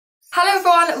Hello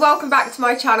everyone, welcome back to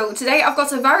my channel. Today I've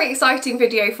got a very exciting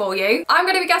video for you. I'm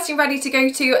going to be getting ready to go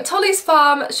to Tulleys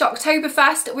Shocktober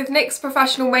Fest with NYX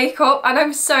Professional Makeup and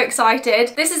I'm so excited.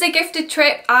 This is a gifted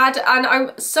trip ad and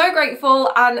I'm so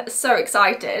grateful and so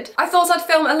excited. I thought I'd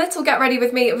film a little get ready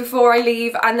with me before I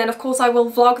leave and then of course I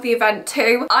will vlog the event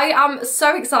too. I am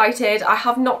so excited. I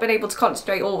have not been able to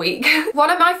concentrate all week. One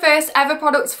of my first ever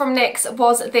products from NYX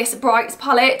was this Brights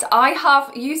palette. I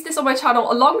have used this on my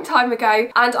channel a long time ago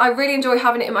and I really enjoy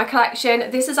having it in my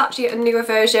collection. This is actually a newer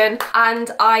version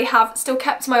and I have still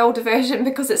kept my older version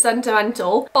because it's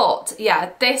sentimental, but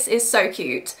yeah, this is so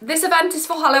cute. This event is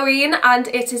for Halloween and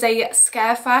it is a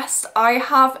scare fest. I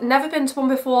have never been to one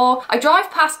before. I drive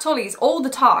past Tulleys all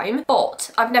the time, but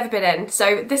I've never been in,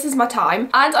 so this is my time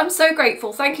and I'm so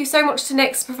grateful. Thank you so much to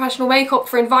NYX Professional Makeup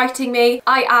for inviting me.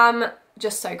 I am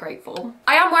just so grateful.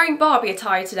 I am wearing Barbie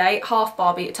attire today, half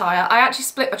Barbie attire. I actually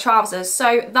split my trousers,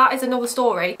 so that is another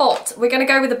story, but we're gonna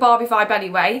go with the Barbie vibe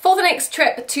anyway. For the next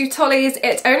trip to Tulleys,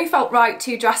 it only felt right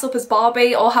to dress up as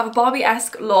Barbie or have a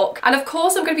Barbie-esque look, and of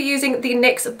course I'm gonna be using the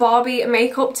NYX Barbie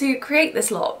makeup to create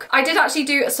this look. I did actually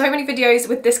do so many videos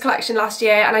with this collection last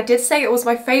year, and I did say it was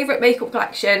my favourite makeup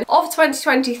collection of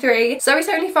 2023, so it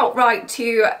only felt right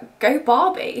to go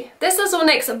Barbie. This little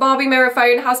NYX Barbie mirror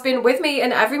phone has been with me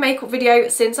in every makeup video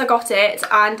since I got it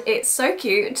and it's so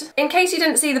cute. In case you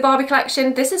didn't see the Barbie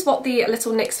collection, this is what the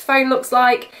little NYX phone looks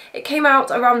like. It came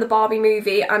out around the Barbie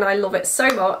movie and I love it so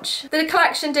much. The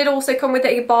collection did also come with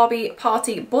a Barbie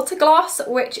Party Butter Gloss,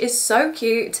 which is so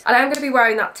cute, and I'm going to be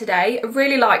wearing that today. I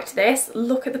really liked this.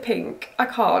 Look at the pink. I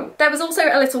can't. There was also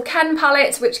a little Ken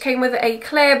palette which came with a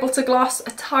clear butter gloss,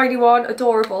 a tiny one,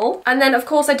 adorable. And then of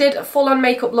course I did full-on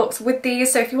makeup looks with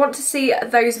these, so if you want to see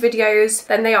those videos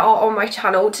then they are on my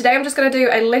channel. Today I'm just going to do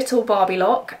a little Barbie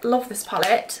look. Love this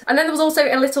palette. And then there was also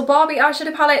a little Barbie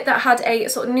eyeshadow palette that had a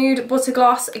sort of nude butter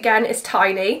gloss. Again, it's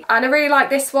tiny and I really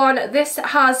like this one. This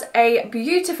has a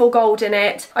beautiful gold in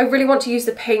it. I really want to use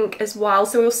the pink as well,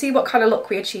 so we'll see what kind of look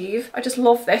we achieve. I just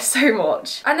love this so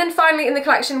much. And then finally in the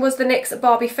collection was the NYX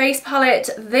Barbie face palette.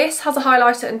 This has a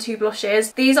highlighter and two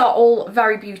blushes. These are all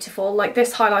very beautiful. Like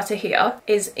this highlighter here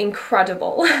is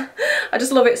incredible. I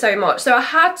just love it so much. So I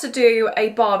had to do a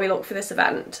Barbie look for this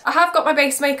event. I have got my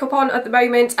base makeup on at the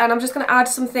moment and I'm just going to add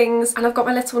some things, and I've got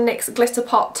my little NYX glitter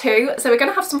pot too, so we're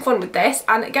going to have some fun with this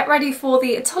and get ready for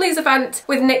the Tulleys event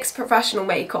with NYX Professional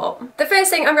Makeup. The first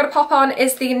thing I'm going to pop on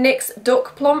is the NYX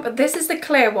Duck Plump. This is the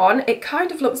clear one. It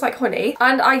kind of looks like honey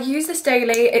and I use this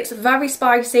daily. It's very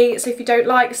spicy, so if you don't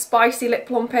like spicy lip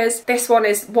plumpers, this one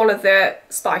is one of the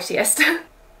spiciest.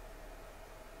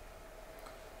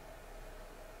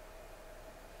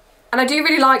 And I do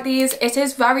really like these. It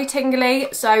is very tingly,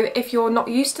 so if you're not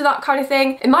used to that kind of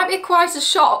thing, it might be quite a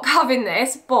shock having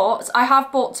this, but I have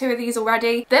bought two of these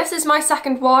already. This is my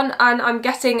second one and I'm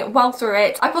getting well through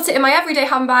it. I put it in my everyday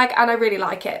handbag and I really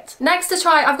like it. Next to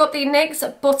try, I've got the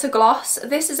NYX Butter Gloss.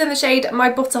 This is in the shade My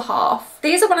Butter Half.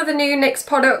 These are one of the new NYX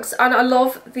products and I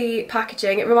love the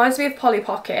packaging. It reminds me of Polly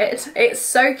Pocket. It's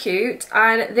so cute,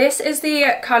 and this is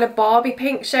the kind of Barbie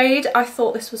pink shade. I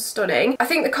thought this was stunning. I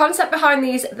think the concept behind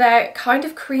these, they're kind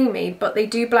of creamy but they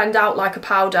do blend out like a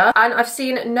powder, and I've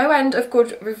seen no end of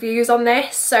good reviews on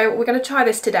this, so we're going to try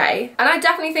this today. And I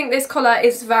definitely think this colour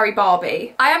is very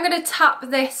Barbie. I am going to tap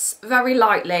this very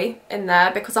lightly in there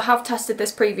because I have tested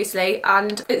this previously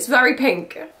and it's very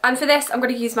pink. And for this I'm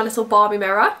going to use my little Barbie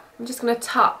mirror. I'm just going to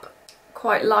tap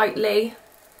quite lightly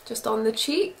just on the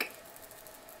cheek.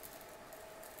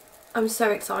 I'm so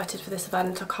excited for this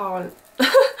event. I can't.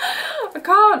 I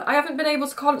can't. I haven't been able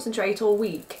to concentrate all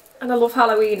week. And I love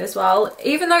Halloween as well.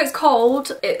 Even though it's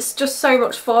cold, it's just so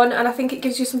much fun and I think it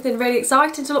gives you something really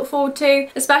exciting to look forward to,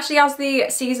 especially as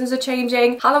the seasons are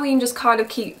changing. Halloween just kind of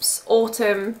keeps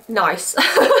autumn nice,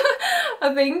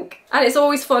 I think. And it's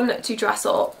always fun to dress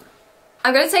up.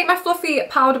 I'm going to take my fluffy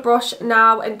powder brush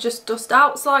now and just dust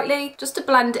out slightly, just to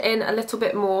blend it in a little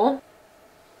bit more.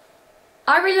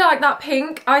 I really like that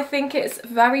pink. I think it's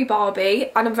very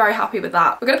Barbie and I'm very happy with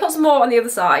that. We're going to put some more on the other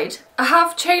side. I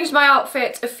have changed my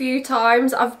outfit a few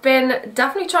times. I've been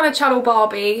definitely trying to channel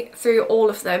Barbie through all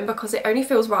of them because it only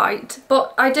feels right.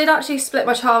 But I did actually split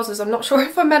my trousers. I'm not sure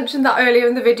if I mentioned that earlier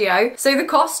in the video. So the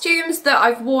costumes that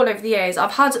I've worn over the years,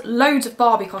 I've had loads of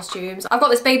Barbie costumes. I've got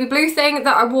this baby blue thing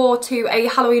that I wore to a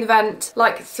Halloween event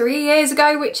like 3 years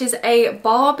ago, which is a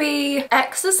Barbie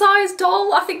exercise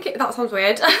doll. I think that sounds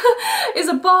weird. It's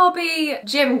a Barbie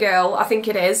gym girl, I think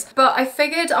it is. But I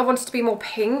figured I wanted to be more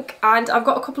pink, and I've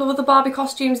got a couple of other Barbie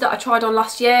costumes that I tried on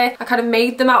last year. I kind of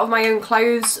made them out of my own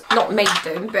clothes. Not made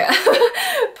them, but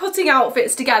putting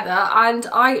outfits together, and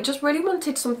I just really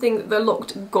wanted something that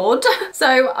looked good.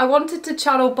 So I wanted to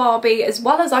channel Barbie as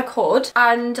well as I could,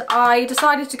 and I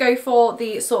decided to go for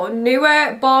the sort of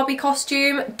newer Barbie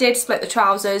costume. Did split the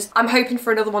trousers. I'm hoping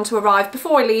for another one to arrive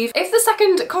before I leave. If the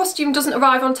second costume doesn't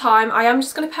arrive on time, I am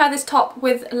just going to pair this top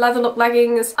with leather look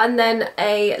leggings and then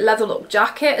a leather look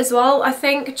jacket as well, I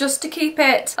think, just to keep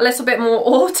it a little bit more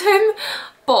autumn.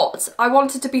 But I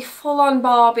wanted to be full on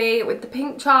Barbie with the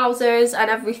pink trousers and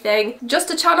everything, just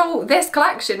to channel this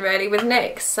collection really with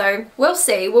NYX. So we'll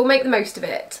see, we'll make the most of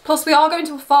it. Plus we are going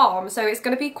to a farm, so it's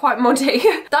going to be quite muddy.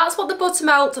 That's what the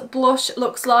Buttermelt blush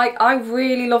looks like. I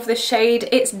really love this shade.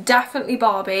 It's definitely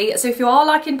Barbie. So if you are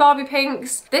liking Barbie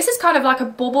pinks, this is kind of like a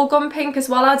bubblegum pink as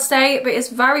well, I'd say, but it's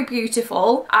very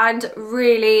beautiful and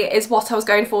really is what I was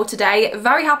going for today.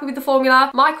 Very happy with the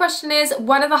formula. My question is,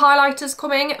 when are the highlighters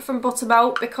coming from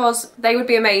Buttermelt? Because they would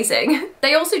be amazing.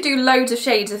 They also do loads of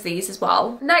shades of these as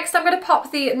well. Next, I'm going to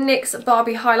pop the NYX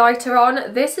Barbie highlighter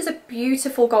on. This is a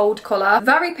beautiful gold colour.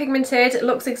 Very pigmented. It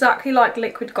looks exactly like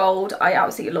liquid gold. I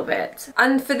absolutely love it.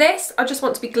 And for this, I just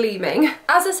want to be gleaming.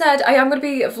 As I said, I am going to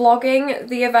be vlogging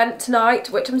the event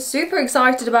tonight, which I'm super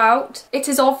excited about. It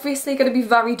is obviously going to be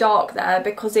very dark there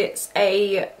because it's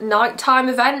a nighttime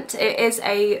event. It is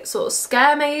a sort of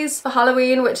scare maze for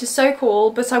Halloween, which is so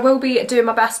cool, but I will be doing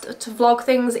my best to vlog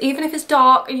things even if it's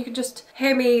dark and you can just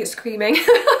hear me screaming.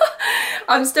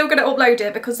 I'm still going to upload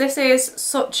it because this is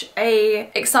such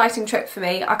a exciting trip for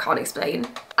me. I can't explain.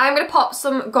 I'm going to pop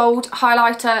some gold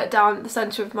highlighter down the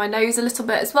centre of my nose a little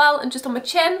bit as well, and just on my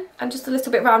chin and just a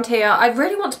little bit around here. I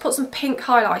really want to put some pink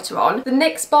highlighter on. The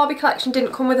NYX Barbie collection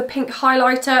didn't come with a pink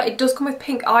highlighter. It does come with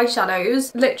pink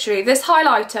eyeshadows. Literally, this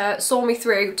highlighter saw me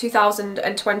through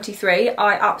 2023.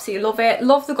 I absolutely love it.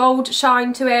 Love the gold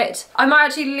shine to it. I might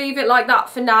actually leave it like that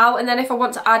for now, and then if I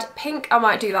want to add pink, I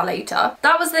might do that later.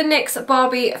 That was the NYX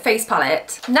Barbie face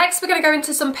palette. Next, we're going to go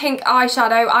into some pink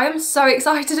eyeshadow. I am so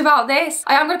excited about this.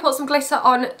 I am going to put some glitter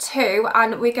on too,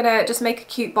 and we're going to just make a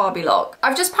cute Barbie look.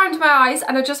 I've just primed my eyes,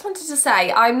 and I just wanted to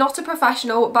say I'm not a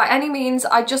professional by any means.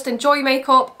 I just enjoy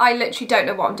makeup. I literally don't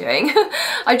know what I'm doing.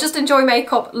 I just enjoy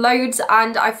makeup loads,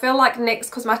 and I feel like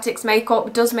NYX Cosmetics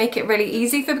makeup does make it really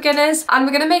easy for beginners, and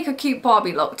we're going to make a cute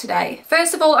Barbie look today.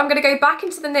 First of all, I'm going to go back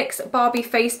into the NYX Barbie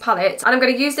face palette, and I'm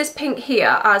going to use this pink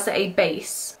here as a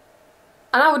base.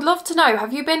 And I would love to know,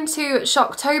 have you been to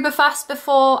Shocktober Fest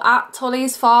before at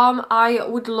Tulleys Farm? I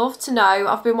would love to know.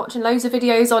 I've been watching loads of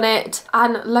videos on it,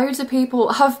 and loads of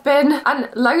people have been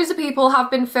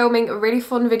filming really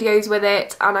fun videos with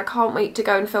it, and I can't wait to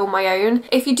go and film my own.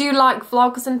 If you do like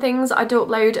vlogs and things, I do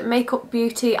upload makeup,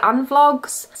 beauty and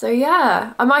vlogs. So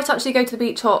yeah, I might actually go to the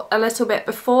beach hut a little bit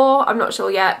before, I'm not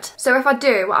sure yet. So if I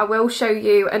do, I will show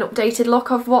you an updated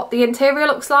look of what the interior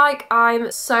looks like.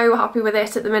 I'm so happy with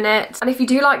it at the minute. And if you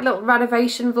do like little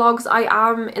renovation vlogs, I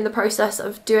am in the process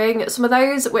of doing some of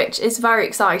those, which is very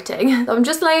exciting. So I'm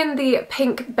just laying the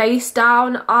pink base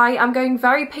down. I am going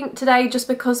very pink today just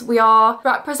because we are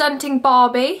representing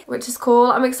Barbie, which is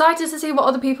cool. I'm excited to see what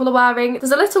other people are wearing.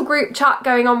 There's a little group chat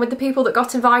going on with the people that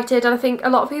got invited, and I think a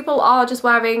lot of people are just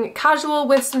wearing casual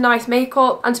with some nice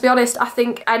makeup, and to be honest, I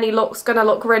think any look's gonna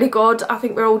look really good. I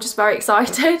think we're all just very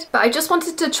excited. But I just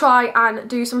wanted to try and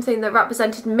do something that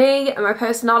represented me and my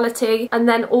personality, and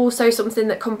then also something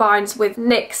that combines with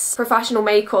NYX Professional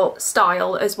Makeup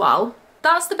style as well.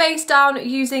 That's the base down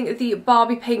using the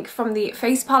Barbie pink from the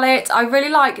face palette. I really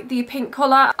like the pink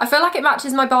colour. I feel like it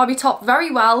matches my Barbie top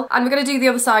very well, and we're going to do the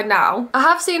other side now. I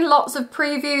have seen lots of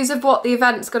previews of what the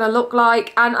event's going to look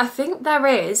like, and I think there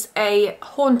is a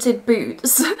haunted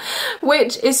Boots,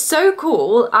 which is so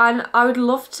cool, and I would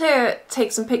love to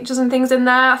take some pictures and things in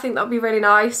there. I think that would be really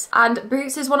nice. And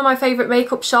Boots is one of my favourite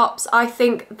makeup shops. I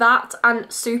think that and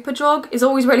Superdrug is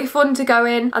always really fun to go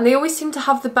in, and they always seem to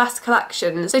have the best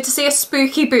collections. So to see a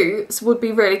spooky Boots would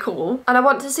be really cool. And I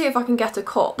want to see if I can get a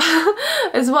cup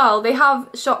as well. They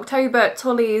have Shocktober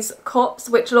Tulleys cups,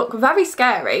 which look very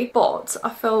scary, but I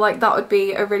feel like that would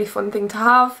be a really fun thing to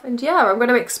have. And yeah, I'm going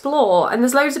to explore, and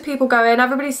there's loads of people going.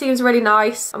 Everybody seems really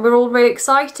nice, and we're all really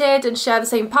excited and share the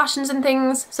same passions and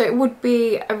things, so it would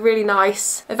be a really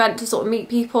nice event to sort of meet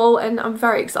people, and I'm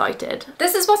very excited.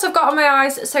 This is what I've got on my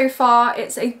eyes so far.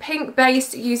 It's a pink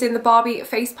base using the Barbie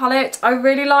face palette. I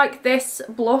really like this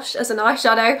blush as an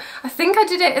eyeshadow. I think I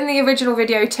did it in the original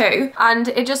video too, and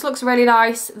it just looks really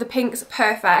nice. The pink's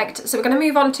perfect. So we're going to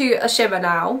move on to a shimmer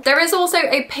now. There is also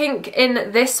a pink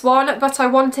in this one, but I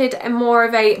wanted a more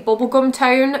of a bubblegum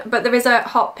tone, but there is a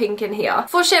hot pink in here.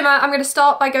 For shimmer, I'm going to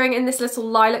start by going in this little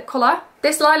lilac colour.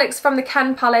 This lilac's from the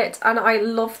Ken palette and I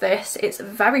love this. It's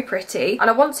very pretty and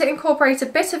I want to incorporate a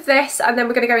bit of this, and then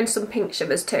we're going to go into some pink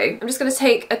shimmers too. I'm just going to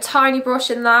take a tiny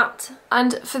brush in that,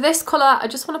 and for this colour I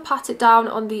just want to pat it down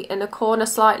on the inner corner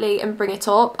slightly and bring it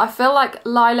up. I feel like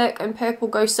lilac and purple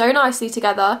go so nicely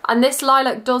together, and this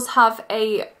lilac does have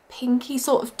a pinky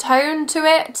sort of tone to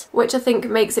it, which I think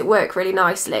makes it work really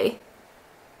nicely.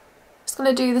 Just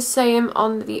going to do the same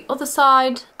on the other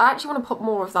side. I actually want to put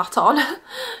more of that on.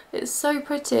 It's so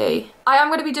pretty. I am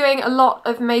going to be doing a lot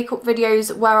of makeup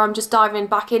videos where I'm just diving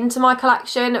back into my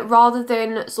collection rather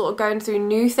than sort of going through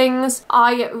new things.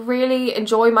 I really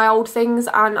enjoy my old things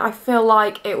and I feel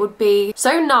like it would be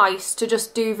so nice to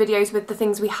just do videos with the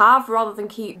things we have rather than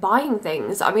keep buying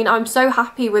things. I mean, I'm so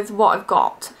happy with what I've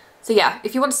got. So yeah,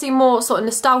 if you want to see more sort of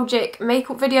nostalgic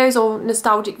makeup videos or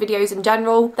nostalgic videos in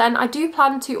general, then I do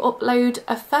plan to upload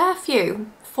a fair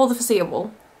few for the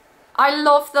foreseeable. I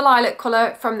love the lilac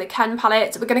colour from the Ken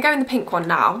palette. We're going to go in the pink one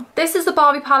now. This is the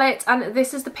Barbie palette and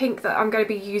this is the pink that I'm going to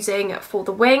be using for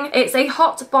the wing. It's a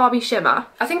hot Barbie shimmer.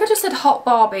 I think I just said hot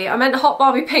Barbie. I meant hot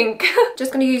Barbie pink.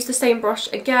 Just going to use the same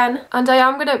brush again. And I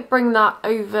am going to bring that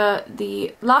over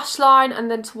the lash line and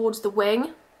then towards the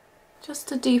wing, just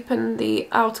to deepen the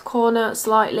outer corner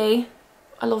slightly.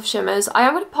 I love shimmers. I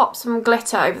am going to pop some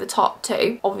glitter over the top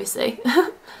too, obviously.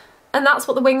 And that's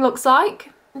what the wing looks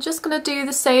like. I'm just going to do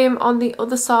the same on the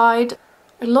other side.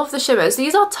 I love the shimmers.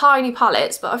 These are tiny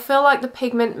palettes, but I feel like the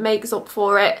pigment makes up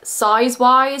for it.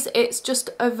 Size-wise, it's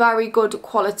just a very good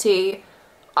quality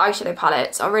eyeshadow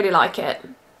palette. I really like it.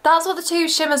 That's what the two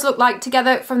shimmers look like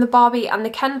together from the Barbie and the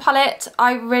Ken palette.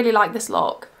 I really like this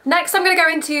look. Next I'm going to go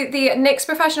into the NYX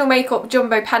Professional Makeup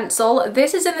Jumbo Pencil.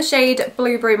 This is in the shade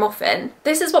Blueberry Muffin.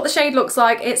 This is what the shade looks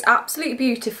like. It's absolutely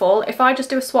beautiful. If I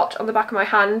just do a swatch on the back of my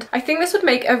hand, I think this would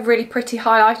make a really pretty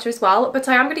highlighter as well, but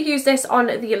I am going to use this on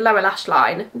the lower lash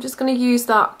line. I'm just going to use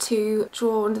that to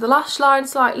draw under the lash line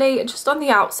slightly, just on the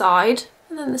outside,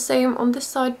 and then the same on this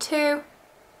side too.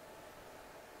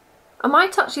 I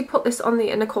might actually put this on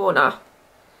the inner corner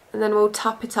and then we'll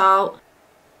tap it out.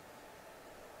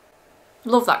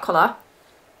 Love that colour.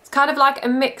 It's kind of like a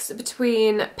mix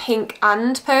between pink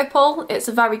and purple. It's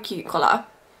a very cute colour.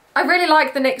 I really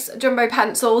like the NYX Jumbo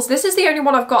pencils. This is the only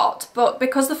one I've got, but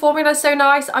because the formula is so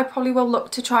nice, I probably will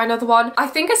look to try another one. I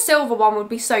think a silver one would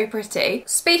be so pretty.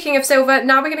 Speaking of silver,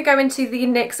 now we're going to go into the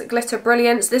NYX Glitter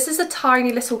Brilliance. This is a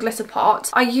tiny little glitter pot.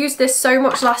 I used this so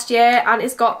much last year and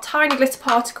it's got tiny glitter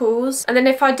particles. And then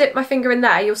if I dip my finger in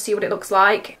there, you'll see what it looks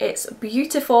like. It's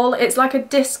beautiful. It's like a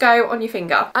disco on your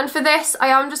finger. And for this, I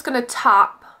am just going to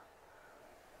tap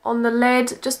on the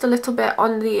lid, just a little bit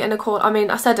on the inner corner. I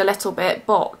mean, I said a little bit,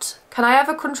 but can I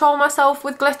ever control myself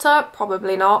with glitter?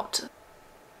 Probably not.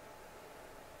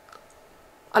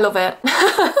 I love it.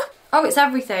 Oh, it's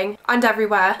everything and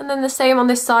everywhere. And then the same on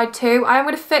this side too. I am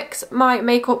going to fix my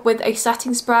makeup with a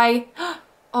setting spray.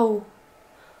 Oh,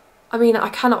 I mean, I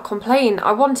cannot complain.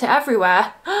 I want it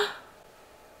everywhere.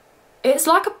 It's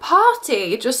like a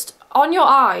party, just on your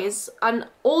eyes and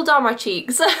all down my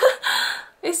cheeks.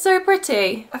 It's so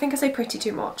pretty. I think I say pretty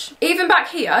too much. Even back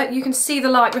here, you can see the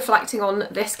light reflecting on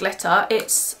this glitter.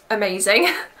 It's amazing.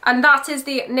 And that is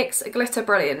the NYX Glitter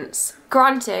Brilliance.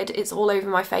 Granted, it's all over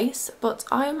my face, but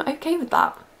I'm okay with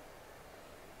that.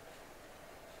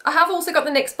 I have also got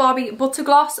the NYX Barbie Butter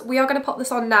Gloss. We are going to pop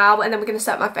this on now and then we're going to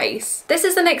set my face. This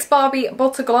is the NYX Barbie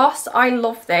Butter Gloss. I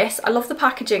love this. I love the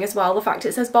packaging as well, the fact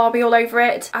it says Barbie all over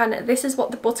it. And this is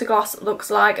what the Butter Gloss looks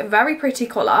like. A very pretty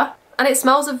colour. And it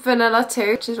smells of vanilla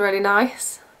too, which is really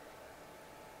nice.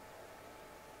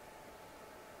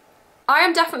 I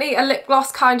am definitely a lip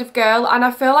gloss kind of girl, and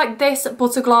I feel like this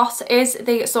butter gloss is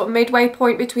the sort of midway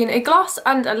point between a gloss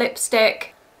and a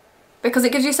lipstick, because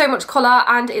it gives you so much colour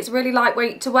and it's really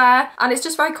lightweight to wear and it's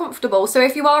just very comfortable. So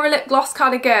if you are a lip gloss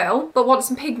kind of girl but want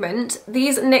some pigment,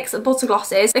 these NYX butter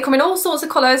glosses, they come in all sorts of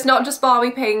colours, not just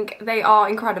Barbie pink. They are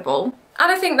incredible.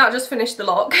 And I think that just finished the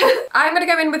look. I'm going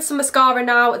to go in with some mascara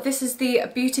now. This is the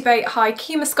Beauty Bay High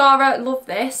Key Mascara. Love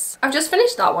this. I've just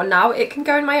finished that one now. It can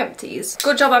go in my empties.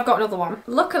 Good job I've got another one.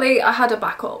 Luckily I had a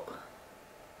backup.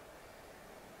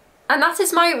 And that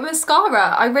is my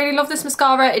mascara. I really love this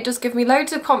mascara. It does give me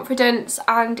loads of confidence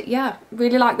and yeah,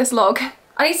 really like this look.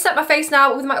 I need to set my face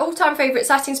now with my all-time favourite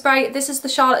setting spray. This is the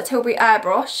Charlotte Tilbury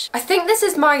Airbrush. I think this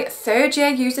is my 3rd year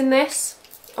using this,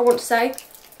 I want to say.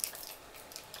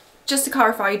 Just to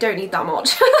clarify, you don't need that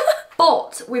much.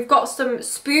 But we've got some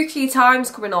spooky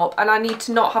times coming up and I need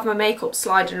to not have my makeup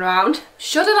sliding around.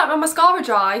 Should I let my mascara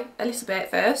dry a little bit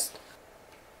first?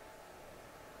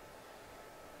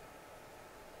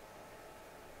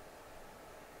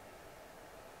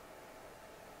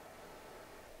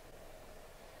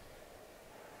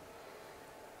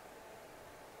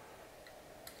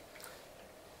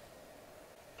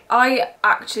 I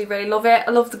actually really love it.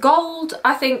 I love the gold.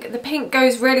 I think the pink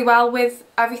goes really well with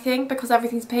everything because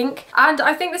everything's pink, and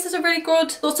I think this is a really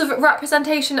good sort of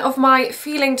representation of my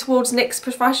feeling towards NYX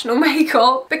Professional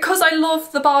Makeup because I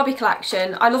love the Barbie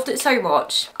collection. I loved it so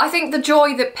much. I think the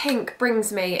joy that pink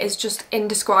brings me is just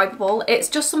indescribable. It's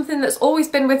just something that's always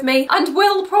been with me and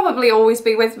will probably always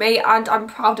be with me, and I'm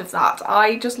proud of that.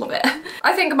 I just love it.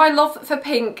 I think my love for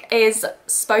pink is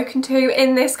spoken to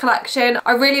in this collection.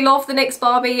 I really love the NYX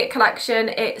Barbie collection.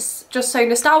 It's just so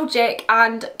nostalgic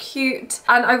and cute,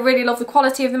 and I really love the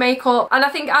quality of the makeup. And I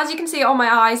think, as you can see on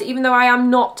my eyes, even though I am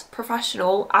not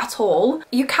professional at all,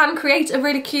 you can create a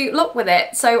really cute look with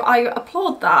it, so I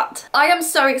applaud that. I am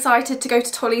so excited to go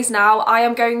to Tulleys now. I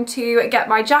am going to get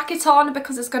my jacket on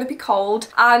because it's going to be cold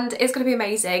and it's going to be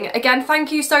amazing. Again,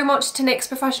 thank you so much to NYX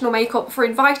Professional Makeup for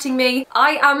inviting me.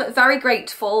 I am very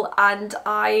grateful and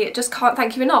I just can't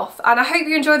thank you enough, and I hope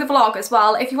you enjoy the vlog as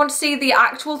well. If you want to see the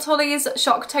actual Tulleys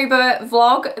Shocktober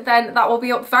vlog, then that will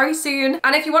be up very soon,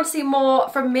 and if you want to see more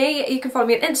from me, you can follow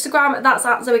me on Instagram. That's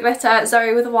at Zoey Glitter,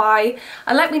 Zoey with a Y,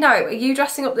 and let me know, are you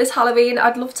dressing up this Halloween?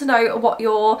 I'd love to know what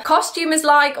your costume is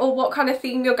like or what kind of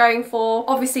theme you're going for.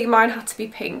 Obviously mine had to be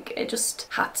pink, it just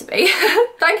had to be.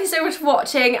 Thank you so much for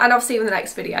watching, and I'll see you in the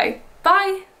next video.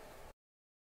 Bye!